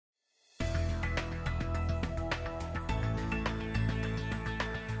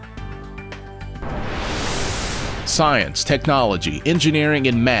Science, technology, engineering,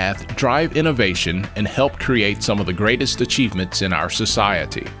 and math drive innovation and help create some of the greatest achievements in our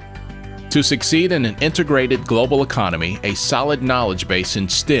society. To succeed in an integrated global economy, a solid knowledge base in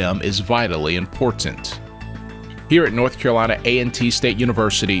STEM is vitally important. Here at North Carolina A&T State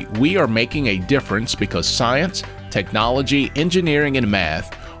University, we are making a difference because science, technology, engineering, and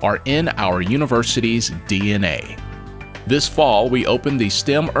math are in our university's DNA. This fall, we opened the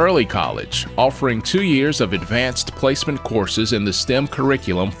STEM Early College, offering 2 years of advanced placement courses in the STEM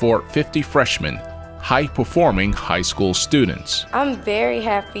curriculum for 50 freshmen, high-performing high school students. I'm very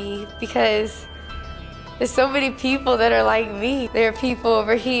happy because there's so many people that are like me. There are people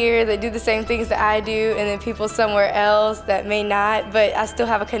over here that do the same things that I do, and then people somewhere else that may not, but I still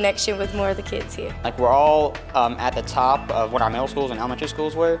have a connection with more of the kids here. Like, we're all at the top of what our middle schools and elementary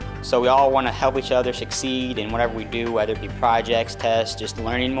schools were, so we all want to help each other succeed in whatever we do, whether it be projects, tests, just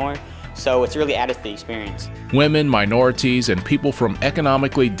learning more. So it's really added to the experience. Women, minorities, and people from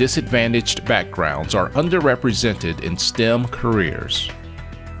economically disadvantaged backgrounds are underrepresented in STEM careers.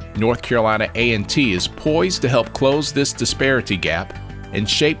 North Carolina A&T is poised to help close this disparity gap and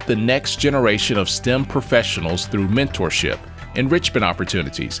shape the next generation of STEM professionals through mentorship, enrichment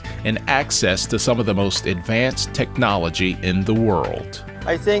opportunities, and access to some of the most advanced technology in the world.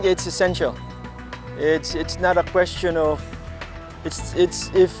 I think it's essential. It's not a question of,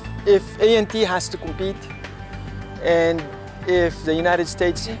 if A&T has to compete and if the United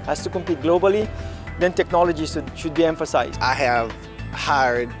States has to compete globally, then technology should be emphasized. I have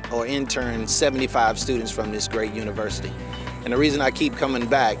hired or interned 75 students from this great university. And the reason I keep coming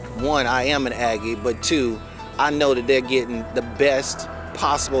back, one, I am an Aggie, but two, I know that they're getting the best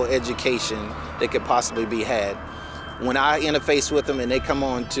possible education that could possibly be had. When I interface with them and they come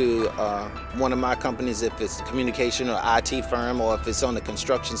on to one of my companies, if it's a communication or IT firm or if it's on the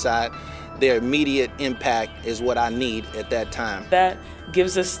construction side, their immediate impact is what I need at that time. That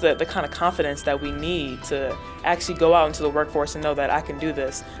gives us the kind of confidence that we need to actually go out into the workforce and know that I can do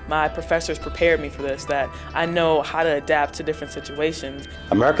this. My professors prepared me for this, that I know how to adapt to different situations.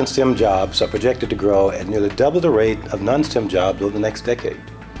 American STEM jobs are projected to grow at nearly double the rate of non-STEM jobs over the next decade.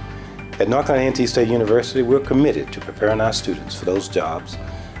 At North Carolina A&T State University, we're committed to preparing our students for those jobs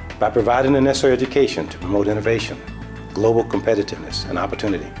by providing the necessary education to promote innovation, global competitiveness, and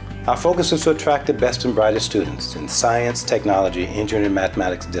opportunity. Our focus is to attract the best and brightest students in science, technology, engineering, and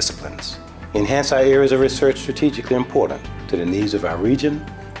mathematics disciplines. Enhance our areas of research strategically important to the needs of our region,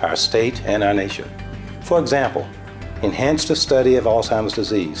 our state, and our nation. For example, enhance the study of Alzheimer's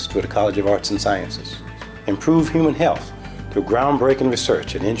disease through the College of Arts and Sciences. Improve human health through groundbreaking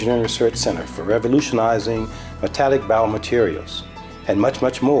research at Engineering Research Center for revolutionizing metallic biomaterials, and much,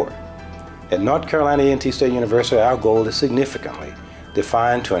 much more. At North Carolina A&T State University, our goal is significantly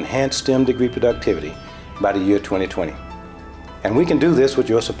defined to enhance STEM degree productivity by the year 2020. And we can do this with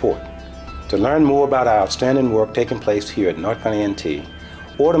your support. To learn more about our outstanding work taking place here at North Carolina A&T,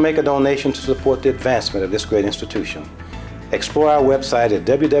 or to make a donation to support the advancement of this great institution, explore our website at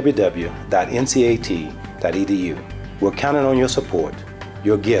www.ncat.edu. We're counting on your support.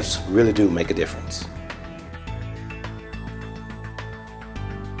 Your gifts really do make a difference.